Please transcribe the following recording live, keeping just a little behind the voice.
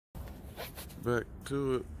Back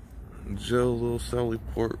to it. Jail Little Sally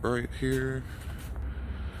Port right here.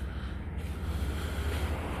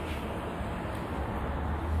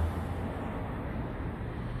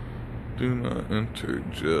 Do not enter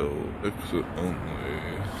jail. Exit only.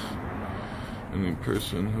 Any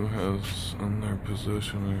person who has on their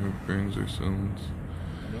possession or who brings or sends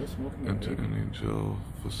into any jail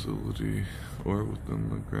facility or within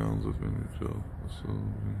the grounds of any jail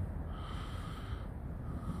facility.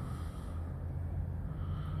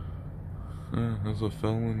 That's a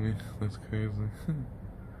felony. That's crazy.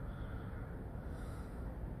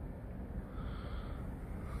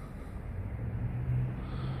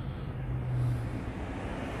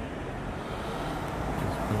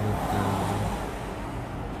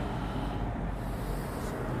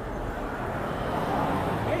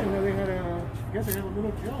 I guess they have a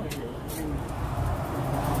little jail here.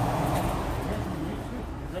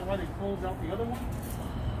 Is that why they closed out the other one?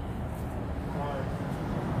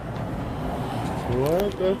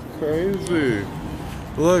 What? That's crazy.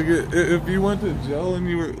 Look, if you went to jail and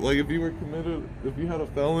you were, like, if you were committed, if you had a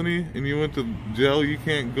felony and you went to jail, you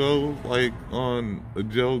can't go, like, on a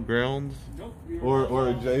jail grounds or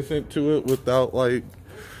adjacent to it without, like,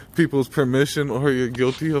 people's permission, or you're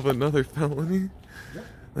guilty of another felony?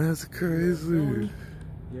 That's crazy.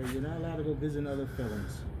 Yeah, you're not allowed to go visit other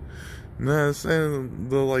felons. Nah, I'm saying,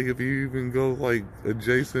 though, like, if you even go, like,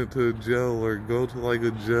 adjacent to a jail or go to, like,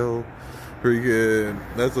 a jail, freaking,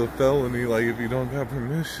 that's a felony, like, if you don't got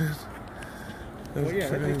permission. That's well, yeah,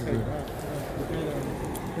 crazy.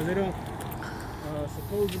 Because they don't,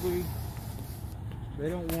 supposedly, they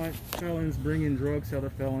don't want felons bringing drugs to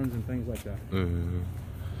other felons and things like that.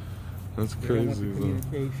 That's they crazy, don't want the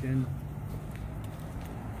communication.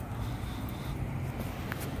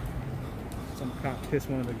 Some cop pissed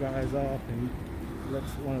one of the guys off and he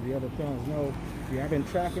lets one of the other felons know, yeah, I've been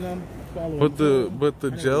tracking them. But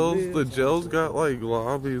the jails got like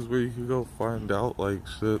lobbies where you can go find out like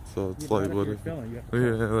shit. So it's like what? Yeah,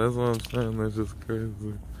 that's what I'm saying. That's just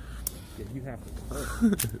crazy. Yeah, you have to.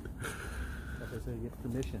 Like I said, get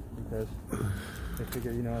permission because they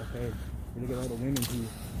figure, you know, hey, you look at all the women who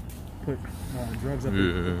put drugs up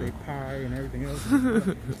with their pie and everything else.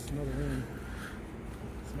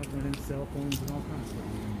 Smuggling in cell phones and all kinds of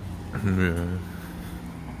stuff. Yeah.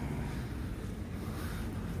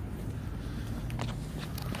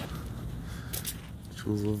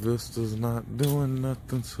 Chula Vista's not doing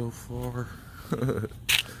nothing so far.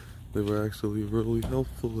 They were actually really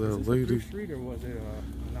helpful, that lady. Was it a street or was it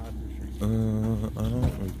not a street? I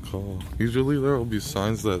don't recall. Usually there will be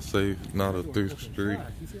signs that say not a through street.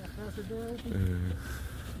 You see how fast the door opened?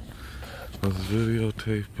 Yeah. Let's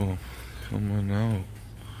videotape them coming out.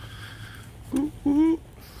 Woo woo.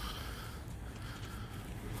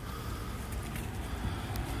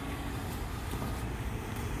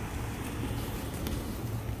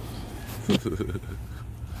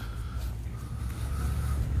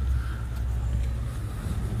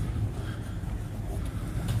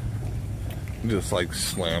 Just like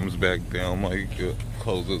slams back down, like it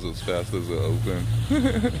closes as fast as it opens. I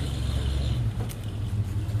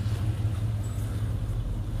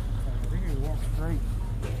think you walk straight.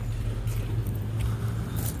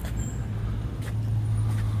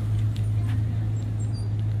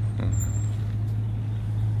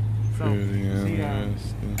 So, are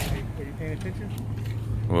you paying attention?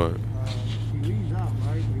 What? He leaves out,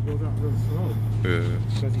 right? But he goes out real slow. Yeah.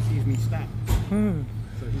 Because he sees me stop.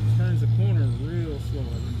 So he turns the corner real slow as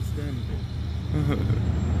I'm just standing there.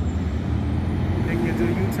 Think he'll do a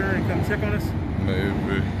U-turn and come check on us?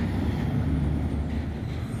 Maybe.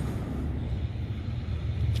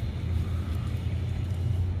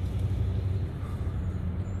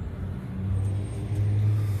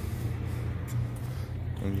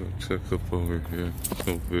 I'm gonna check up over here.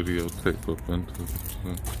 So videotape up into it.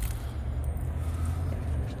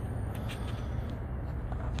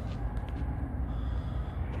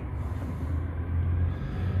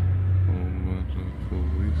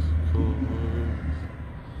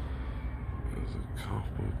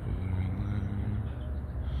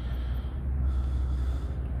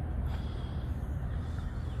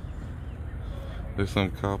 There's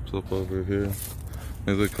some cops up over here.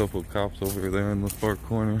 There's a couple cops over there in the far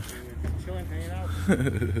corner. Chilling, hanging out.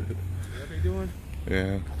 What they doing?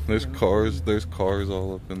 Yeah, there's cars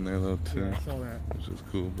all up in there though too. Yeah, I saw that. Which is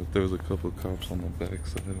cool, but there's a couple cops on the back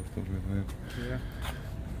side up over there. Yeah.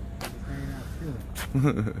 Just hanging out,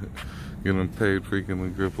 chilling. Getting paid freaking a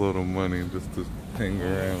grip load of money just to hang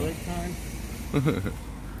around. Break time.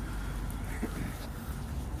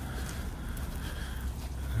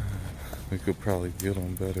 We could probably get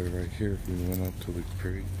them better right here if we went up to the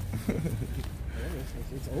creek. Yeah,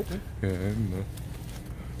 it's open. Yeah, I know.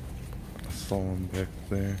 I saw them back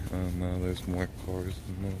there. Oh no, there's more cars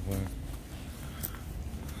in the way.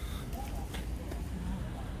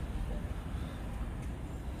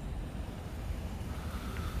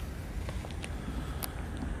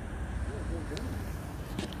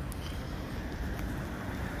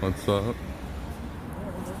 What's up?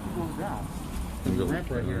 Goes down. There's a ramp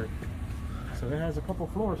right here. So it has a couple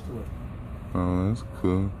floors to it. Oh, that's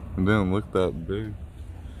cool. It didn't look that big.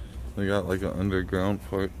 They got like an underground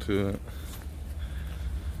part to it.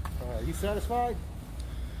 You satisfied?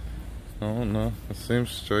 I don't know. It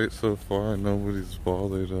seems straight so far. Nobody's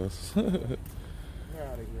bothered us. Get out of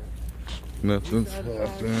here. Nothing's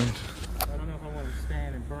happened. I don't know if I want to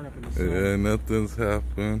stand and burn up in the sun. Yeah, nothing's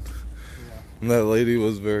happened. Yeah. And that lady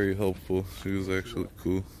was very helpful. She was actually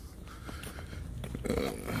cool.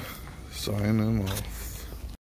 Sign him off.